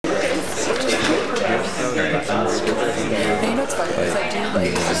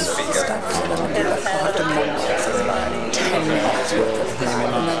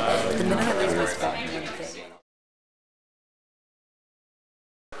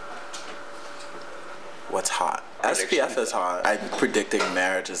What's hot? SPF is hot. I'm predicting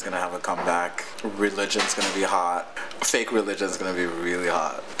marriage is gonna have a comeback. Religion's gonna be hot. Fake religion's gonna be really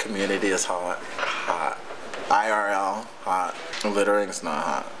hot. Community is hot. Hot. IRL, hot. Littering's not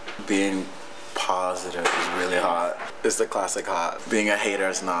hot. Being positive is really hot. It's the classic hot. Being a hater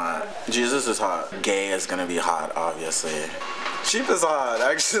is not. Jesus is hot. Gay is gonna be hot, obviously. Cheap is hot,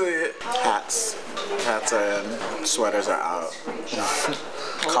 actually. Hats. Hats are in. Sweaters are out.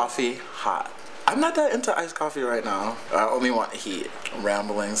 Coffee, hot. I'm not that into iced coffee right now. I only want heat.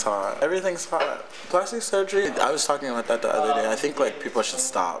 Rambling's hot. Everything's hot. Plastic surgery, I was talking about that the other day. I think like people should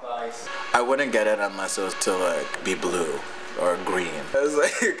stop. I wouldn't get it unless it was to like be blue or green. It was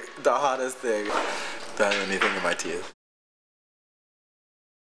like the hottest thing. Don't have anything in my teeth.